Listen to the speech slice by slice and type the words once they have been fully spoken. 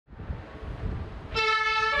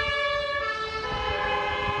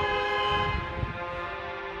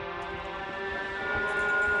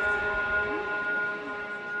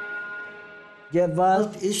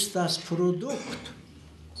Gewalt ist das Produkt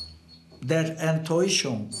der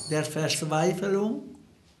Enttäuschung, der Verzweiflung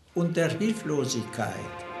und der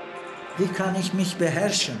Hilflosigkeit. Wie kann ich mich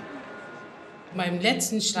beherrschen? Beim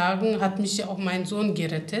letzten Schlagen hat mich auch mein Sohn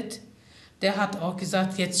gerettet. Der hat auch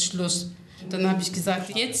gesagt, jetzt Schluss. Dann habe ich gesagt,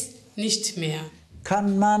 jetzt nicht mehr.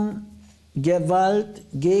 Kann man Gewalt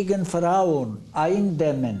gegen Frauen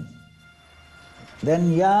eindämmen?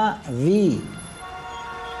 Wenn ja, wie?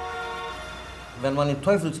 Wenn man in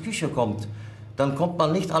Teufels Küche kommt, dann kommt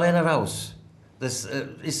man nicht alleine raus. Das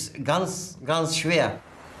ist ganz, ganz schwer.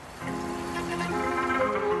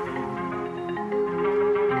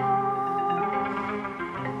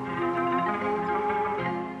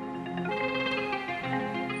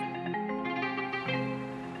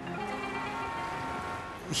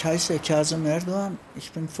 Ich heiße Kazim Erdoğan,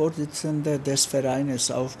 ich bin Vorsitzender des Vereins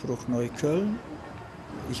Aufbruch Neukölln.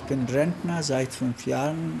 Ich bin Rentner seit 5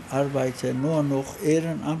 Jahren, arbeite nur noch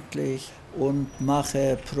ehrenamtlich und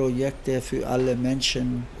mache Projekte für alle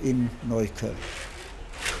Menschen in Neukölln.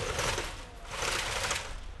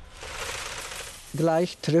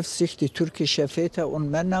 Gleich trifft sich die türkische Väter- und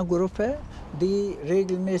Männergruppe, die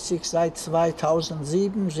regelmäßig seit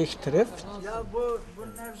 2007 sich trifft.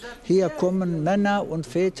 Hier kommen Männer und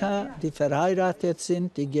Väter, die verheiratet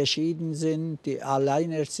sind, die geschieden sind, die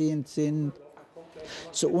alleinerziehend sind.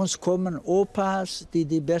 Zu uns kommen Opas, die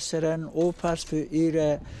die besseren Opas für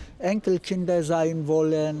ihre Enkelkinder sein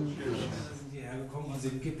wollen.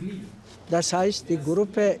 Das heißt, die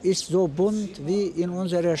Gruppe ist so bunt wie in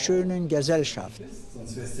unserer schönen Gesellschaft.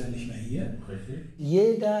 Sonst wärst du ja nicht mehr hier.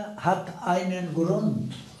 Jeder hat einen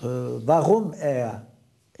Grund, warum er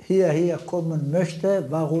hierher kommen möchte,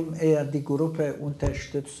 warum er die Gruppe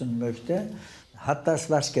unterstützen möchte. Hat das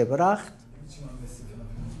was gebracht?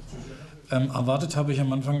 Erwartet habe ich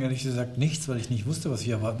am Anfang ehrlich gesagt nichts, weil ich nicht wusste, was ich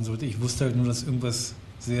erwarten sollte. Ich wusste halt nur, dass irgendwas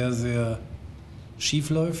sehr, sehr schief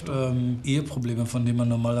läuft. Eheprobleme, von denen man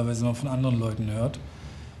normalerweise mal von anderen Leuten hört.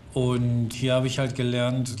 Und hier habe ich halt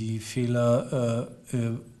gelernt, die Fehler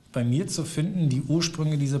bei mir zu finden, die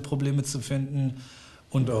Ursprünge dieser Probleme zu finden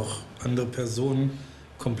und auch andere Personen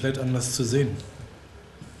komplett anders zu sehen.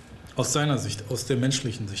 Aus seiner Sicht, aus der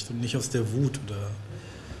menschlichen Sicht und nicht aus der Wut oder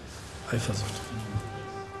Eifersucht.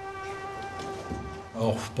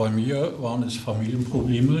 Auch bei mir waren es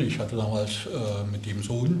Familienprobleme. Ich hatte damals mit dem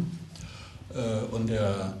Sohn und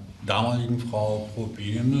der damaligen Frau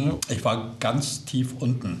Probleme. Ich war ganz tief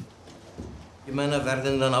unten. Die Männer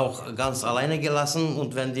werden dann auch ganz alleine gelassen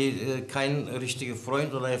und wenn die keinen richtigen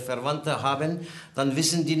Freund oder Verwandte haben, dann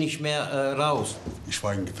wissen die nicht mehr raus. Ich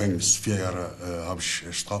war im Gefängnis, 4 Jahre habe ich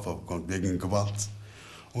Strafe bekommen wegen Gewalt.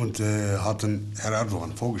 Und hatten Herr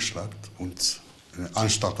Erdoğan vorgeschlagen und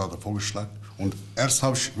Anstalt hat er vorgeschlagen. Und erst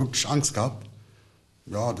habe ich wirklich Angst gehabt.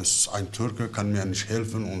 Ja, das ist ein Türke, kann mir nicht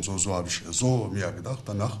helfen und so habe ich mir gedacht.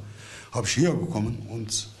 Danach habe ich hier gekommen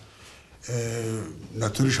und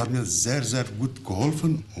natürlich hat mir sehr, sehr gut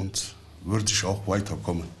geholfen und würde ich auch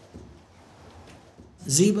weiterkommen.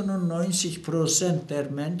 97%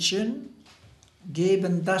 der Menschen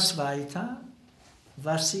geben das weiter,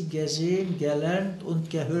 was sie gesehen, gelernt und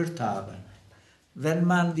gehört haben. Wenn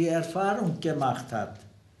man die Erfahrung gemacht hat,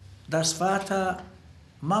 dass Vater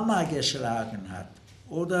Mama geschlagen hat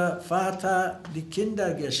oder Vater die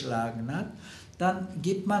Kinder geschlagen hat, dann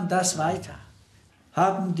gibt man das weiter.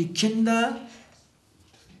 Haben die Kinder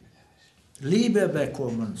Liebe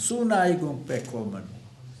bekommen, Zuneigung bekommen,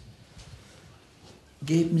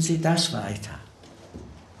 geben sie das weiter.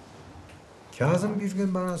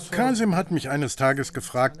 Kazim hat mich eines Tages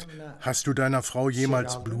gefragt, hast du deiner Frau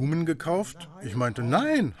jemals Blumen gekauft? Ich meinte,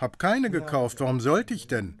 nein, hab keine gekauft, warum sollte ich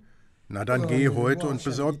denn? Na dann geh heute und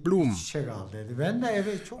besorg Blumen.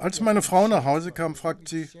 Als meine Frau nach Hause kam, fragt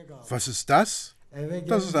sie, was ist das?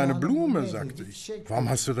 Das ist eine Blume, sagte ich. Warum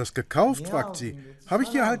hast du das gekauft, fragt sie. Habe ich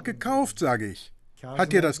dir halt gekauft, sage ich.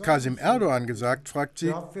 Hat dir das Kazim Erdoğan gesagt, fragt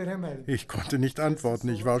sie. Ich konnte nicht antworten,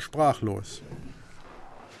 ich war sprachlos.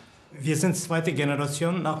 Wir sind zweite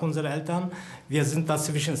Generation nach unseren Eltern. Wir sind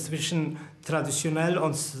dazwischen zwischen traditionell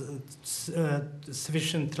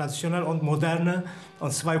und moderne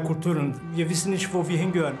und zwei Kulturen. Wir wissen nicht, wo wir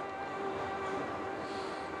hingehören.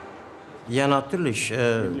 Ja, natürlich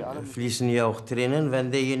fließen hier auch Tränen, wenn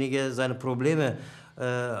derjenige seine Probleme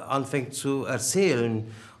anfängt zu erzählen.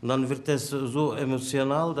 Und dann wird es so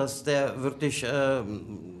emotional, dass der wirklich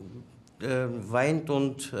weint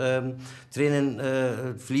und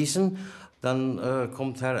Tränen fließen. Dann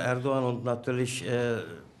kommt Herr Erdoğan und natürlich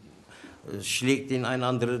schlägt ihn einen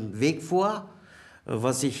anderen Weg vor,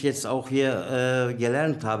 was ich jetzt auch hier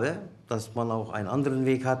gelernt habe, dass man auch einen anderen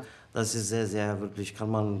Weg hat. Das ist sehr, sehr wirklich, kann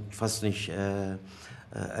man fast nicht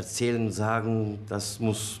erzählen, sagen,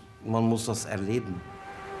 man muss das erleben.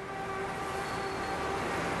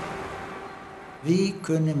 Wie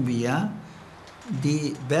können wir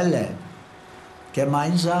die Bälle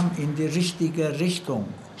gemeinsam in die richtige Richtung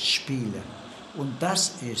spielen? Und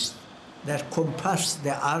das ist der Kompass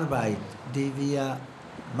der Arbeit, die wir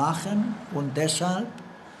machen. Und deshalb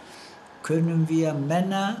können wir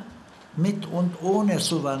Männer mit und ohne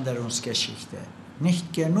Zuwanderungsgeschichte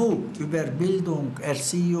nicht genug über Bildung,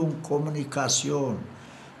 Erziehung, Kommunikation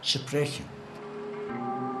sprechen.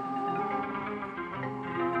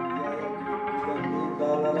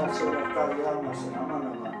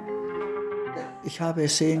 Ich habe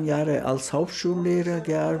 10 Jahre als Hauptschullehrer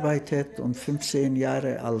gearbeitet und 15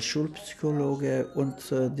 Jahre als Schulpsychologe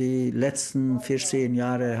und die letzten 14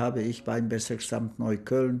 Jahre habe ich beim Bezirksamt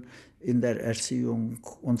Neukölln in der Erziehung-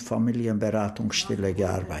 und Familienberatungsstelle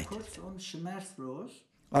gearbeitet.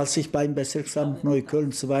 Als ich beim Bezirksamt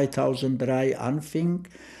Neukölln 2003 anfing,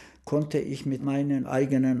 konnte ich mit meinen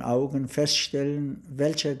eigenen Augen feststellen,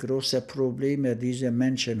 welche große Probleme diese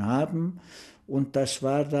Menschen haben. Und das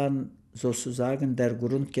war dann sozusagen der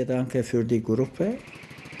Grundgedanke für die Gruppe.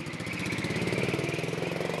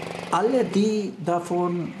 Alle, die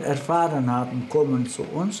davon erfahren haben, kommen zu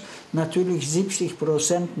uns. Natürlich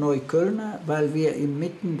 70% Neuköllner, weil wir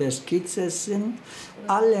inmitten des Kiezes sind.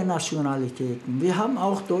 Alle Nationalitäten. Wir haben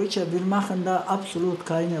auch Deutsche, wir machen da absolut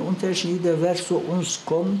keine Unterschiede. Wer zu uns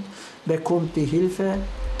kommt, bekommt die Hilfe.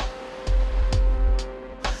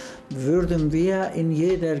 Würden wir in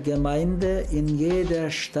jeder Gemeinde, in jeder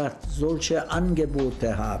Stadt solche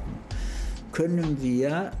Angebote haben, können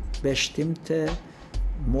wir bestimmte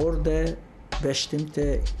Morde,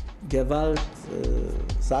 bestimmte Gewalt,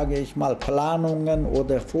 sage ich mal, Planungen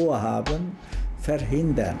oder Vorhaben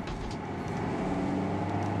verhindern.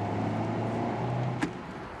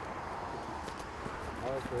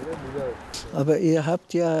 Aber ihr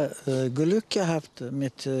habt ja Glück gehabt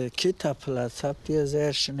mit Kita-Platz, habt ihr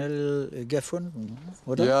sehr schnell gefunden,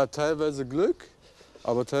 oder? Ja, teilweise Glück,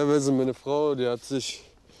 aber teilweise meine Frau, die hat sich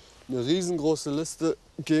eine riesengroße Liste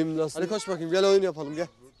geben lassen. Alle koş bakayım, gel oyun yapalım, gel.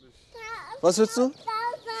 Was willst du?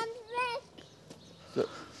 Ja.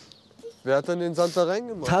 Wer hat denn den Sand da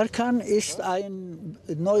reingemacht? Tarkan ist ein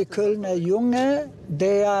Neuköllner Junge,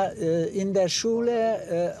 der in der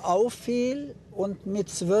Schule auffiel. Und mit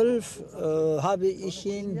 12 habe ich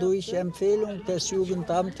ihn durch Empfehlung des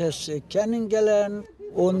Jugendamtes kennengelernt.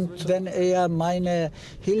 Und wenn er meine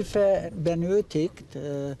Hilfe benötigt,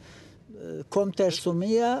 kommt er zu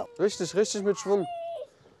mir. Richtig, richtig mit Schwung.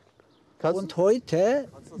 Und heute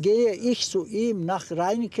gehe ich zu ihm nach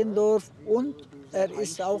Reinickendorf und er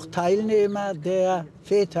ist auch Teilnehmer der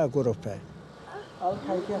Vätergruppe.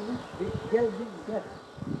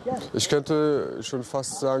 Ich könnte schon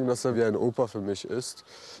fast sagen, dass er wie ein Opa für mich ist.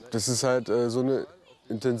 Das ist halt so eine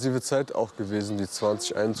intensive Zeit auch gewesen, die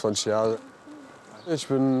 20, 21 Jahre. Ich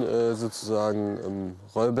bin sozusagen im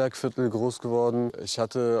Rollbergviertel groß geworden. Ich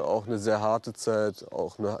hatte auch eine sehr harte Zeit,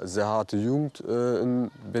 auch eine sehr harte Jugend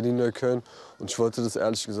in Berlin-Neukölln. Und ich wollte das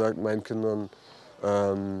ehrlich gesagt meinen Kindern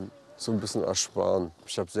so ein bisschen ersparen.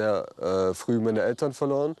 Ich habe sehr früh meine Eltern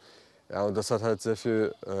verloren. Ja, und das hat halt sehr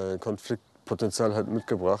viel Konfliktpotenzial halt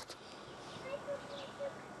mitgebracht.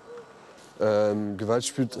 Gewalt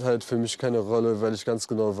spielt halt für mich keine Rolle, weil ich ganz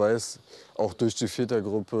genau weiß, auch durch die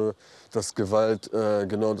Vätergruppe, dass Gewalt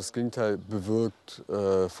genau das Gegenteil bewirkt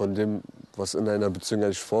von dem, was in einer Beziehung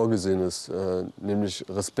eigentlich vorgesehen ist, nämlich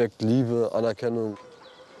Respekt, Liebe, Anerkennung.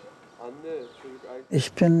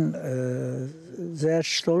 Ich bin sehr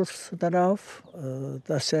stolz darauf,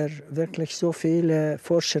 dass er wirklich so viele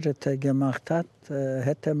Fortschritte gemacht hat.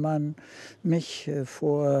 Hätte man mich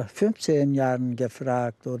vor 15 Jahren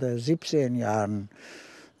gefragt oder 17 Jahren,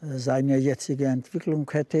 seine jetzige Entwicklung,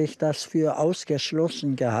 hätte ich das für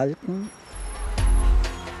ausgeschlossen gehalten.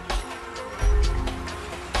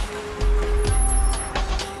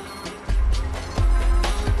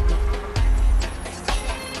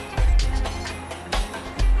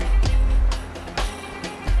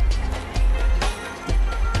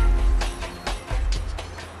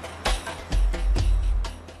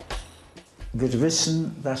 Wir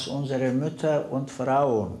wissen, dass unsere Mütter und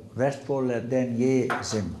Frauen wertvoller denn je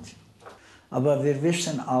sind. Aber wir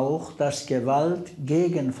wissen auch, dass Gewalt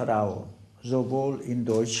gegen Frauen sowohl in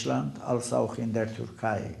Deutschland als auch in der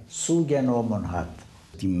Türkei zugenommen hat.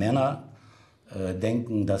 Die Männer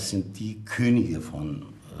denken, das sind die Könige von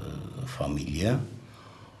Familie.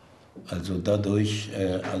 Also dadurch,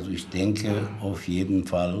 also ich denke auf jeden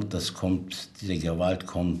Fall, diese Gewalt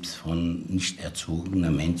kommt von nicht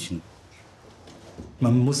erzogenen Menschen.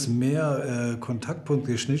 Man muss mehr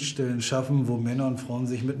Kontaktpunkte, Schnittstellen schaffen, wo Männer und Frauen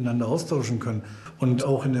sich miteinander austauschen können. Und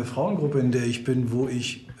auch in der Frauengruppe, in der ich bin, wo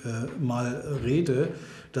ich mal rede,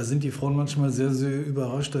 da sind die Frauen manchmal sehr, sehr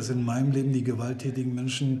überrascht, dass in meinem Leben die gewalttätigen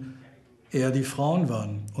Menschen eher die Frauen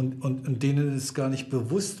waren. Und denen es gar nicht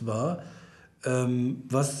bewusst war,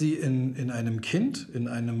 was sie in einem Kind, in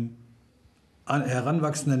einem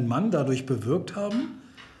heranwachsenden Mann dadurch bewirkt haben.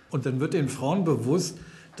 Und dann wird den Frauen bewusst,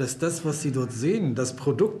 dass das, was sie dort sehen, das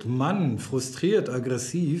Produkt Mann, frustriert,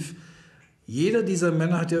 aggressiv, jeder dieser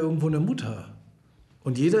Männer hat ja irgendwo eine Mutter.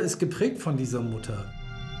 Und jeder ist geprägt von dieser Mutter.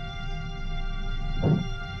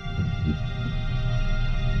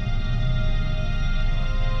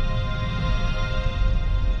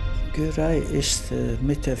 Güray ist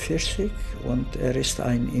Mitte 40 und er ist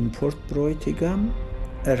ein Importbräutigam.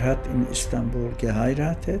 Er hat in Istanbul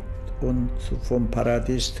geheiratet und vom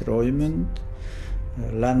Paradies träumend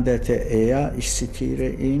landete er, ich zitiere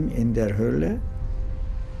ihn, in der Hölle.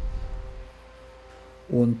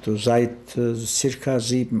 Und seit circa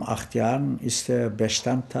 7, 8 Jahren ist er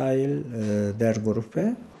Bestandteil der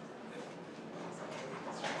Gruppe.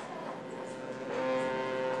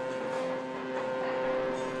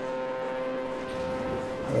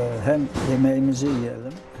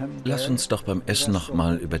 Lass uns doch beim Essen noch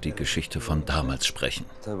mal über die Geschichte von damals sprechen.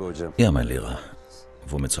 Ja, mein Lehrer.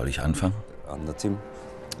 Womit soll ich anfangen?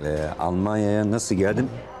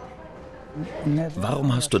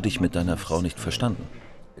 Warum hast du dich mit deiner Frau nicht verstanden?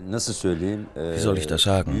 Wie soll ich das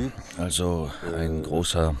sagen? Also,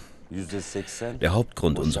 der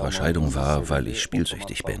Hauptgrund unserer Scheidung war, weil ich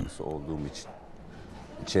spielsüchtig bin.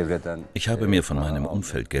 Ich habe mir von meinem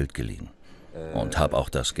Umfeld Geld geliehen und habe auch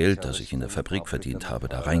das Geld, das ich in der Fabrik verdient habe,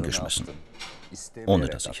 da reingeschmissen, ohne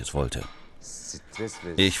dass ich es wollte.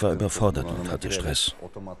 Ich war überfordert und hatte Stress.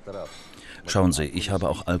 Schauen Sie, ich habe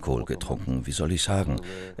auch Alkohol getrunken. Wie soll ich sagen?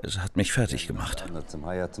 Es hat mich fertig gemacht.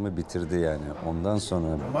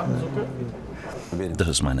 Das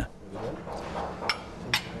ist meine.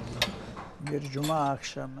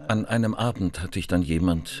 An einem Abend hatte ich dann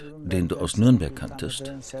jemand, den du aus Nürnberg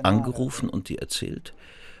kanntest, angerufen und dir erzählt,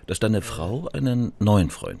 dass deine Frau einen neuen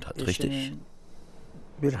Freund hat, richtig?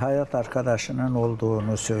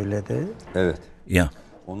 Ja.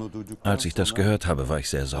 Als ich das gehört habe, war ich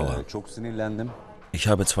sehr sauer. Ich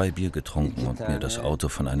habe 2 Bier getrunken und mir das Auto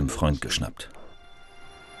von einem Freund geschnappt.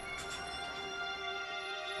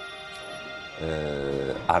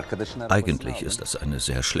 Eigentlich ist das eine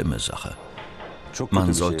sehr schlimme Sache.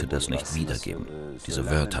 Man sollte das nicht wiedergeben, diese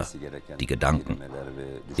Wörter, die Gedanken.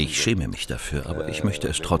 Ich schäme mich dafür, aber ich möchte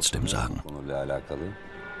es trotzdem sagen.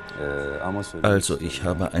 Also, ich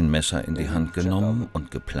habe ein Messer in die Hand genommen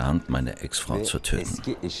und geplant, meine Ex-Frau zu töten.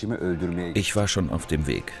 Ich war schon auf dem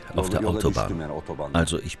Weg, auf der Autobahn.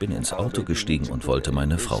 Also, ich bin ins Auto gestiegen und wollte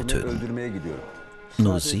meine Frau töten.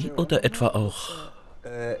 Nur sie oder etwa auch...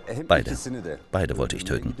 Beide. Beide wollte ich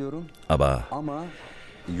töten. Aber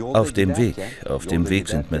auf dem Weg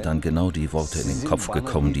sind mir dann genau die Worte in den Kopf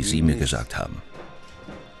gekommen, die Sie mir gesagt haben.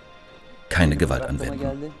 Keine Gewalt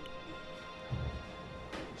anwenden.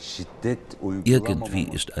 Irgendwie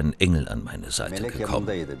ist ein Engel an meine Seite gekommen.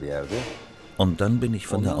 Und dann bin ich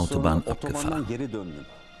von der Autobahn abgefahren.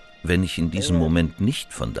 Wenn ich in diesem Moment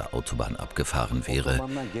nicht von der Autobahn abgefahren wäre,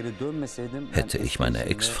 hätte ich meine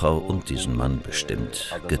Ex-Frau und diesen Mann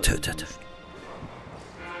bestimmt getötet.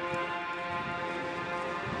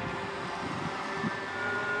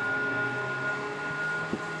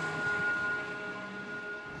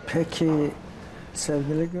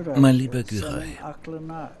 Mein lieber Güray,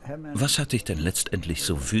 was hat dich denn letztendlich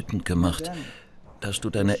so wütend gemacht, dass du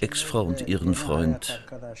deine Ex-Frau und ihren Freund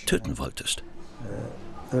töten wolltest?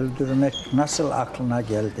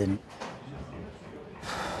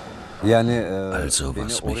 Also,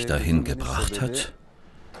 was mich dahin gebracht hat?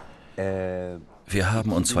 Wir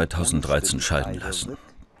haben uns 2013 scheiden lassen.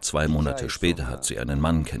 2 Monate später hat sie einen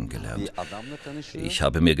Mann kennengelernt. Ich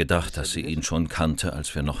habe mir gedacht, dass sie ihn schon kannte,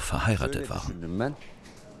 als wir noch verheiratet waren.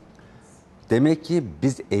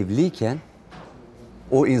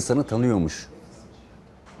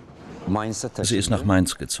 Sie ist nach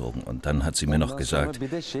Mainz gezogen und dann hat sie mir noch gesagt,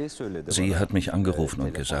 sie hat mich angerufen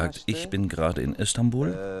und gesagt, ich bin gerade in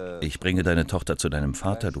Istanbul, ich bringe deine Tochter zu deinem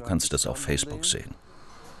Vater, du kannst das auf Facebook sehen.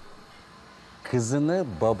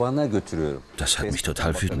 Das hat mich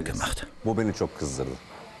total wütend gemacht.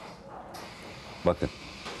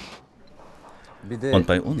 Und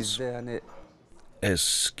bei uns,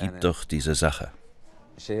 es gibt doch diese Sache,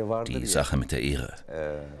 die Sache mit der Ehre,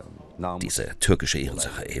 diese türkische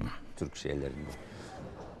Ehrensache eben.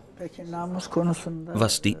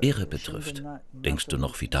 Was die Ehre betrifft, denkst du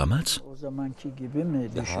noch wie damals?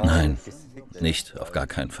 Nein, nicht, auf gar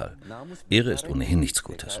keinen Fall. Ehre ist ohnehin nichts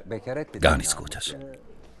Gutes. Gar nichts Gutes.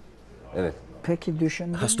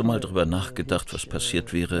 Hast du mal darüber nachgedacht, was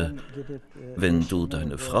passiert wäre, wenn du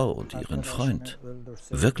deine Frau und ihren Freund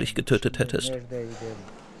wirklich getötet hättest?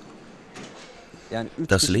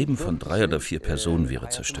 Das Leben von 3 oder 4 Personen wäre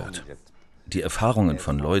zerstört. Die Erfahrungen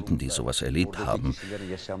von Leuten, die sowas erlebt haben,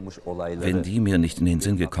 wenn die mir nicht in den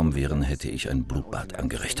Sinn gekommen wären, hätte ich ein Blutbad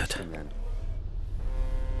angerichtet.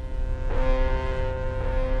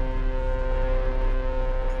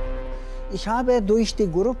 Ich habe durch die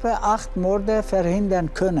Gruppe 8 Morde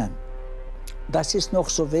verhindern können. Das ist noch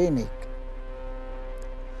so wenig.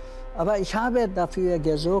 Aber ich habe dafür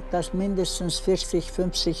gesorgt, dass mindestens 40,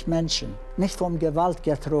 50 Menschen nicht von Gewalt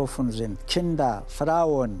getroffen sind. Kinder,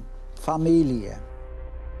 Frauen, Familien.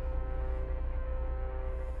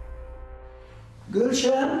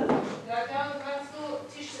 Gülşen? Ja, dann kannst du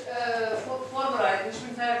Tisch vorbereiten. Ich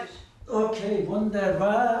bin fertig. Okay,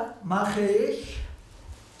 wunderbar, mache ich.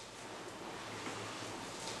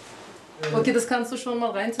 Okay, das kannst du schon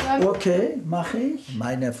mal reintragen. Okay, mache ich.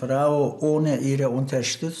 Meine Frau, ohne ihre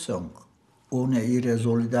Unterstützung, ohne ihre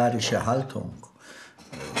solidarische Haltung,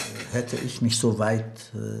 hätte ich nicht so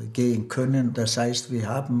weit gehen können. Das heißt, wir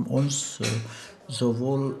haben uns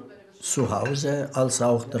sowohl zu Hause als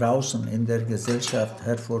auch draußen in der Gesellschaft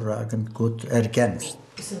hervorragend gut ergänzt.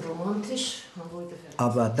 Bisschen romantisch.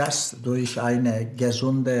 Aber das durch eine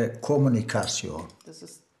gesunde Kommunikation. Das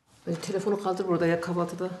ist benim telefonu kaldır burada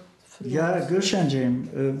ayakkabıda. Ja, Gülşenciğim,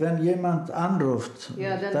 wenn jemand anruft,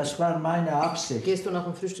 ja, das war meine Absicht. Gehst du nach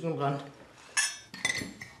dem Frühstücken ran?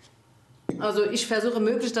 Also ich versuche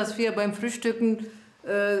möglichst, dass wir beim Frühstücken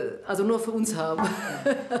also nur für uns haben.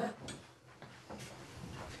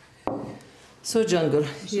 So, Jungle,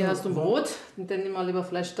 hier hast du ein Brot. Dann nimm mal lieber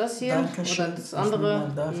vielleicht das hier. Dankeschön. Oder das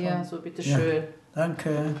andere. Ja, so bitteschön. Ja,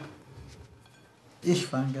 danke. Ich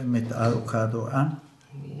fange mit Avocado an.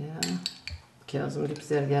 Ja. Kazim liebt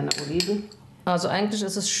sehr gerne Oliven. Also eigentlich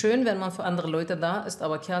ist es schön, wenn man für andere Leute da ist,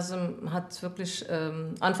 aber Kazim hat wirklich,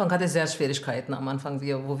 Anfang hatte sehr Schwierigkeiten, am Anfang,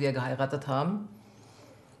 wo wir geheiratet haben.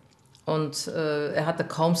 Und er hatte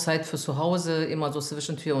kaum Zeit für zu Hause, immer so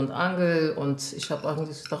zwischen Tür und Angel. Und ich habe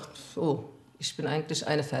eigentlich gedacht, oh, ich bin eigentlich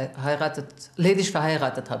eine ledig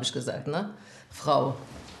verheiratet, habe ich gesagt, ne? Frau.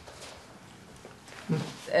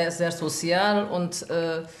 Er ist sehr sozial und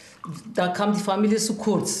da kam die Familie zu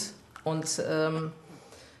kurz. Und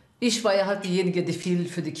ich war ja halt diejenige, die viel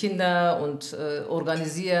für die Kinder und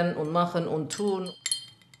organisieren und machen und tun.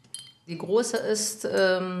 Die Große ist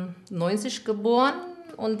 90 geboren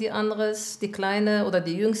und die andere ist, die Kleine oder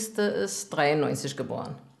die Jüngste ist 93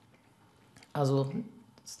 geboren. Also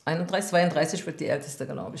 31, 32 wird die Älteste,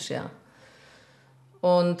 glaube ich, ja.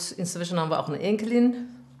 Und inzwischen haben wir auch eine Enkelin.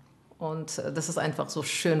 Und das ist einfach so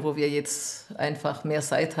schön, wo wir jetzt einfach mehr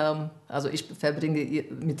Zeit haben. Also ich verbringe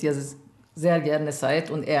mit ihr sehr gerne Zeit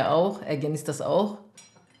und er auch. Er genießt das auch.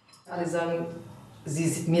 Alle sagen, sie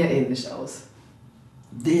sieht mir ähnlich aus.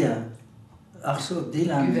 Der? Ach so,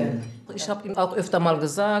 Dylan. Ich habe ihm auch öfter mal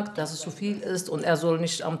gesagt, dass es zu viel ist und er soll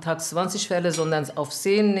nicht am Tag 20 Fälle, sondern auf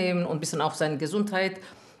 10 nehmen und ein bisschen auf seine Gesundheit.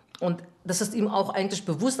 Und das ist ihm auch eigentlich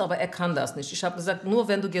bewusst, aber er kann das nicht. Ich habe gesagt, nur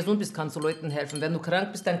wenn du gesund bist, kannst du Leuten helfen. Wenn du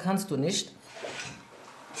krank bist, dann kannst du nicht.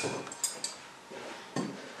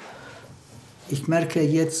 Ich merke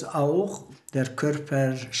jetzt auch, der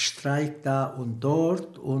Körper streikt da und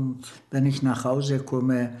dort. Und wenn ich nach Hause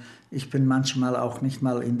komme, ich bin manchmal auch nicht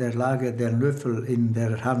mal in der Lage, den Löffel in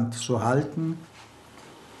der Hand zu halten.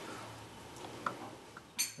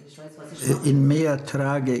 In mir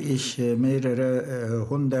trage ich mehrere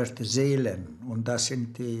 100 Seelen und das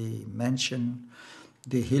sind die Menschen,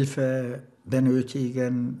 die Hilfe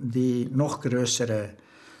benötigen, die noch größere,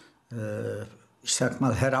 ich sag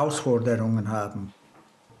mal, Herausforderungen haben.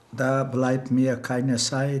 Da bleibt mir keine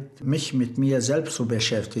Zeit, mich mit mir selbst zu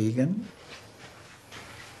beschäftigen.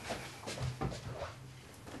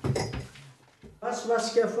 Hast du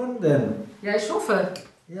was gefunden? Ja, ich hoffe.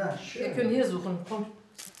 Ja, schön. Wir können hier suchen. Komm.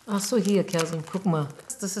 Ach so, hier, Kazim, guck mal.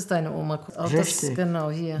 Das ist deine Oma. Auch Richtig. Das, genau,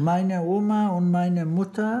 hier. Meine Oma und meine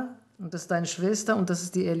Mutter. Und das ist deine Schwester und das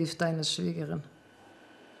ist die Elif, deine Schwägerin.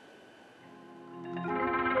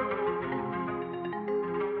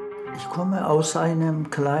 Ich komme aus einem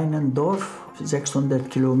kleinen Dorf, 600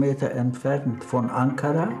 Kilometer entfernt von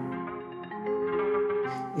Ankara.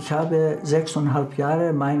 Ich habe 6,5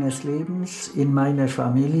 Jahre meines Lebens in meiner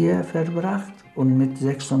Familie verbracht und mit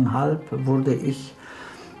 6,5 wurde ich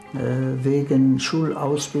wegen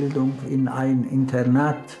Schulausbildung in ein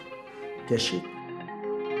Internat geschickt.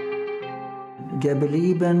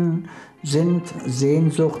 geblieben sind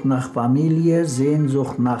Sehnsucht nach Familie,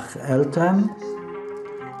 Sehnsucht nach Eltern.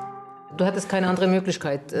 Du hattest keine andere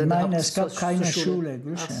Möglichkeit? Nein, es gab keine Schule.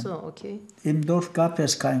 Ach so, okay. Im Dorf gab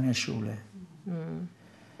es keine Schule.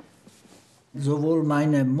 Sowohl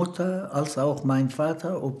meine Mutter als auch mein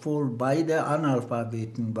Vater, obwohl beide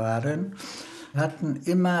Analphabeten waren, hatten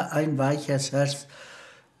immer ein weiches Herz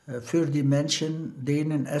für die Menschen,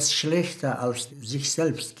 denen es schlechter als sich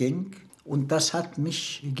selbst ging. Und das hat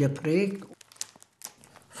mich geprägt.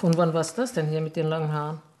 Von wann war das denn hier mit den langen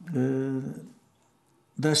Haaren?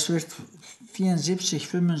 Das wird 74,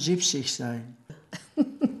 75 sein.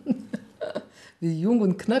 Wie jung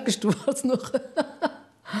und knackig du warst noch.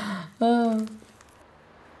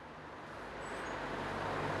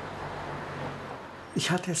 Ich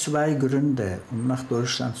hatte zwei Gründe, um nach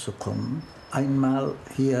Deutschland zu kommen. Einmal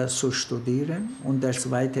hier zu studieren und der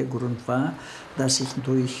zweite Grund war, dass ich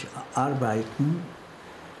durch Arbeiten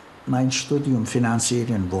mein Studium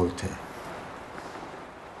finanzieren wollte.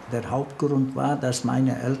 Der Hauptgrund war, dass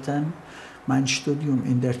meine Eltern mein Studium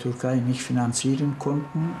in der Türkei nicht finanzieren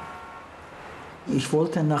konnten. Ich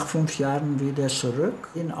wollte nach 5 Jahren wieder zurück.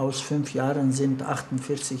 Aus 5 Jahren sind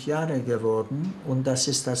 48 Jahre geworden. Und das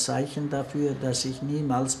ist das Zeichen dafür, dass ich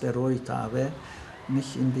niemals bereut habe,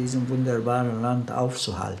 mich in diesem wunderbaren Land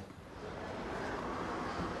aufzuhalten.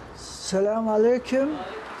 Assalamu alaikum.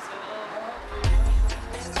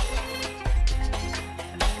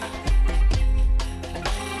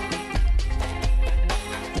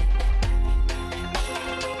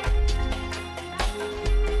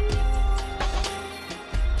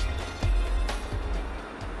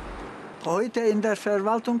 Heute in der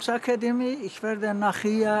Verwaltungsakademie, ich werde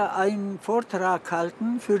nachher einen Vortrag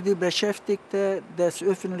halten für die Beschäftigten des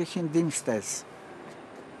öffentlichen Dienstes.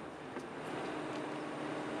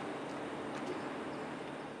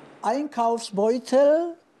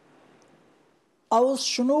 Einkaufsbeutel aus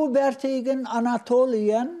schnurrbärtigen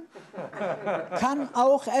Anatolien kann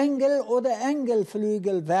auch Engel oder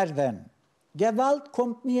Engelflügel werden. Gewalt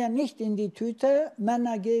kommt mir nicht in die Tüte,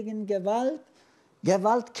 Männer gegen Gewalt.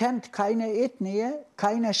 Gewalt kennt keine Ethnie,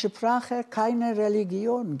 keine Sprache, keine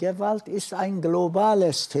Religion. Gewalt ist ein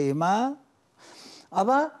globales Thema,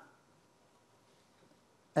 aber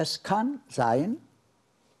es kann sein,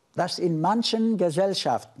 dass in manchen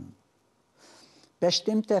Gesellschaften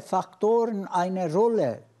bestimmte Faktoren eine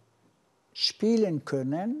Rolle spielen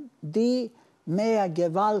können, die mehr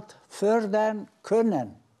Gewalt fördern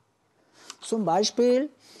können. Zum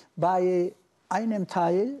Beispiel bei einem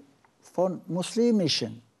Teil von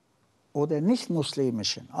muslimischen oder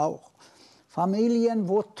nicht-muslimischen auch Familien,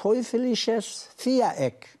 wo teuflisches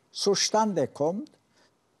Viereck zustande kommt,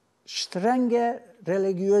 strenge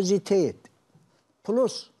Religiosität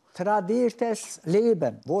plus tradiertes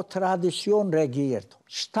Leben, wo Tradition regiert,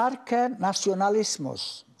 starker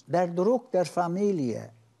Nationalismus, der Druck der Familie,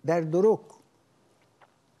 der Druck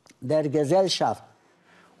der Gesellschaft.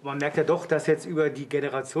 Man merkt ja doch, dass jetzt über die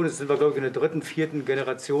Generation, das sind wir glaube ich in der 3., 4.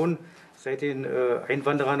 Generation seit den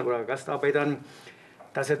Einwanderern oder Gastarbeitern,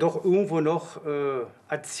 dass ja doch irgendwo noch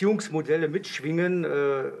Erziehungsmodelle mitschwingen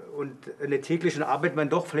und in der täglichen Arbeit man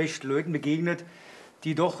doch vielleicht Leuten begegnet,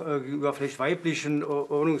 die doch über vielleicht weiblichen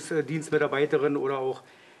Ordnungsdienstmitarbeiterinnen oder auch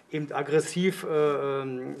eben aggressiv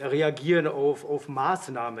reagieren auf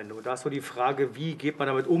Maßnahmen. Und da ist so die Frage, wie geht man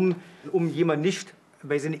damit um jemanden nicht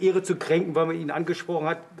bei seiner Ehre zu kränken, weil man ihn angesprochen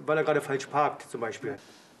hat, weil er gerade falsch parkt, zum Beispiel.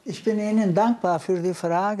 Ich bin Ihnen dankbar für die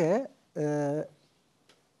Frage.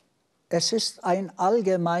 Es ist ein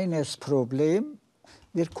allgemeines Problem.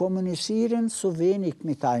 Wir kommunizieren zu wenig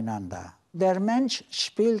miteinander. Der Mensch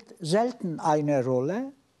spielt selten eine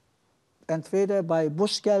Rolle, entweder bei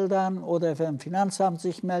Bußgeldern oder wenn das Finanzamt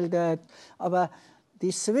sich meldet. Aber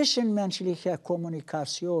die zwischenmenschliche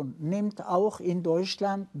Kommunikation nimmt auch in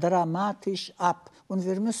Deutschland dramatisch ab. Und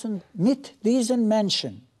wir müssen mit diesen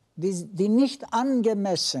Menschen, die nicht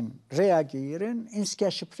angemessen reagieren, ins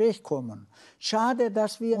Gespräch kommen. Schade,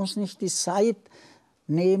 dass wir uns nicht die Zeit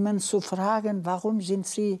nehmen, zu fragen, warum sind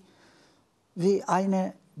sie wie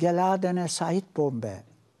eine geladene Zeitbombe?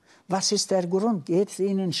 Was ist der Grund? Geht es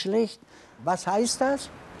ihnen schlecht? Was heißt das?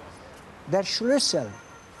 Der Schlüssel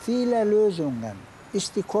vieler Lösungen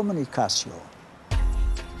ist die Kommunikation.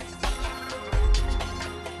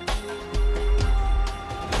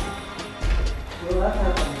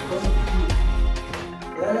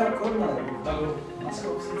 Ja, komm mal. Hallo.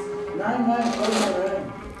 Nein, komm mal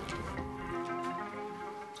rein.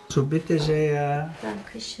 So, bitte sehr.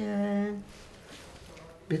 Dankeschön.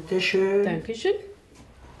 Bitte schön. Dankeschön.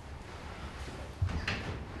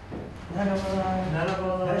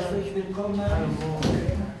 Merhaba. Herzlich willkommen. Hallo.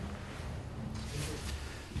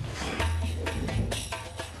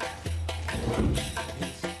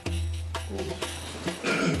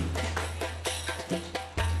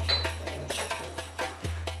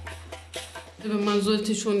 Also man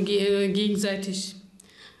sollte schon gegenseitig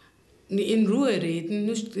in Ruhe reden,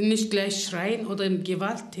 nicht gleich schreien oder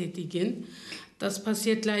gewalttätigen. Das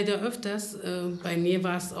passiert leider öfters. Bei mir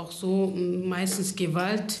war es auch so, meistens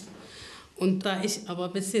Gewalt. Und da ich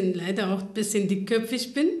aber leider auch ein bisschen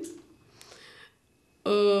dickköpfig bin,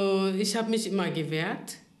 ich habe mich immer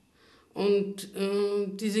gewehrt. Und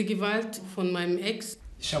diese Gewalt von meinem Ex.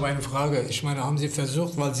 Ich habe eine Frage. Ich meine, haben Sie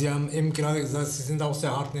versucht, weil Sie haben eben gerade gesagt, Sie sind auch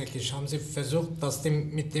sehr hartnäckig. Haben Sie versucht,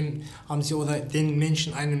 haben Sie oder den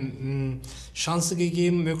Menschen eine Chance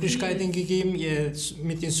gegeben, Möglichkeiten gegeben,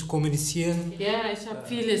 mit ihnen zu kommunizieren? Ja, ich habe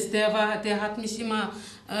vieles. Der hat mich immer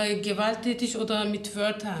gewalttätig oder mit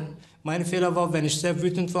Wörtern. Mein Fehler war, wenn ich sehr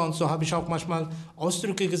wütend war und so, habe ich auch manchmal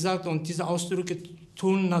Ausdrücke gesagt und diese Ausdrücke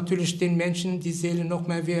tun natürlich den Menschen die Seele noch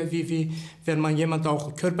mehr weh, wie wenn man jemanden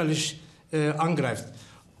auch körperlich angreift.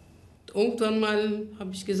 Irgendwann mal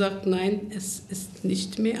habe ich gesagt, nein, es ist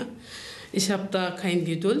nicht mehr. Ich habe da keine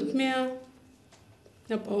Geduld mehr.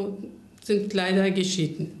 Sind leider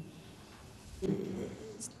geschieden.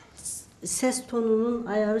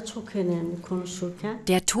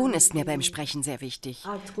 Der Ton ist mir beim Sprechen sehr wichtig.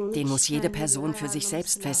 Den muss jede Person für sich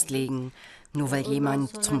selbst festlegen. Nur weil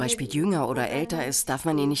jemand zum Beispiel jünger oder älter ist, darf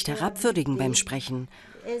man ihn nicht herabwürdigen beim Sprechen.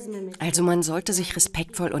 Also man sollte sich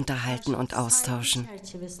respektvoll unterhalten und austauschen.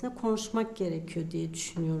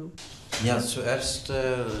 Ja, zuerst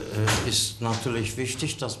ist natürlich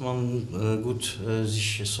wichtig, dass man gut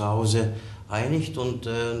sich zu Hause einigt und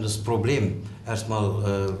das Problem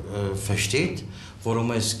erstmal versteht,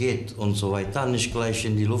 worum es geht und so weiter. Nicht gleich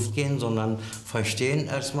in die Luft gehen, sondern verstehen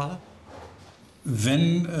erstmal.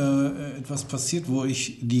 Wenn etwas passiert, wo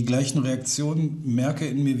ich die gleichen Reaktionen merke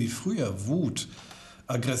in mir wie früher, Wut,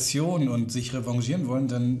 Aggression und sich revanchieren wollen,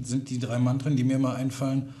 dann sind die 3 Mantren, die mir immer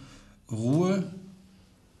einfallen, Ruhe,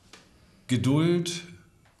 Geduld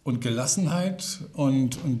und Gelassenheit.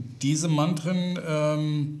 Und diese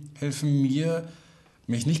Mantren helfen mir,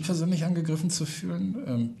 mich nicht persönlich angegriffen zu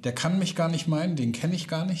fühlen. Der kann mich gar nicht meinen, den kenne ich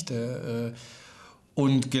gar nicht.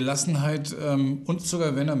 Und Gelassenheit, und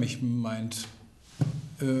sogar wenn er mich meint,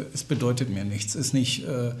 es bedeutet mir nichts. Ist nicht,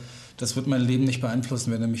 das wird mein Leben nicht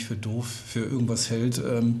beeinflussen, wenn er mich für doof, für irgendwas hält.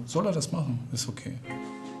 Soll er das machen? Ist okay.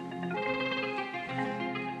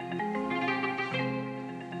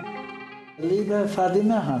 Liebe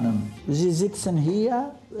Fadime Hanım, Sie sitzen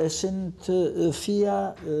hier. Es sind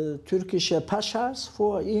 4 türkische Paschas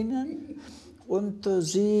vor Ihnen und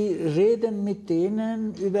Sie reden mit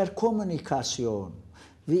denen über Kommunikation.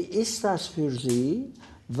 Wie ist das für Sie?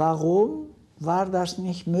 Warum war das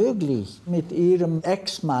nicht möglich mit Ihrem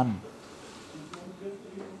Ex-Mann?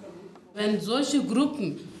 Wenn solche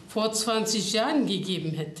Gruppen vor 20 Jahren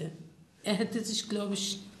gegeben hätte, er hätte sich, glaube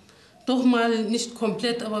ich, doch mal nicht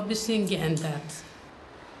komplett, aber ein bisschen geändert.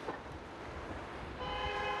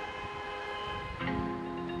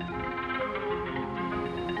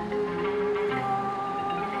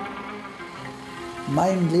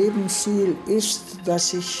 Mein Lebensziel ist,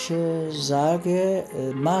 dass ich sage,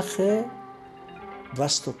 mache,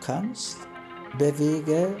 was du kannst,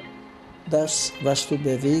 bewege das, was du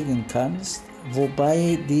bewegen kannst,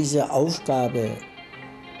 wobei diese Aufgabe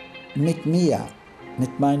mit mir,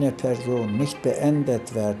 mit meiner Person nicht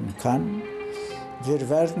beendet werden kann. Wir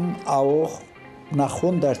werden auch nach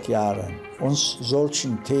 100 Jahren uns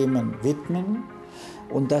solchen Themen widmen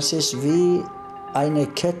und das ist wie eine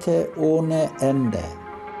Kette ohne Ende.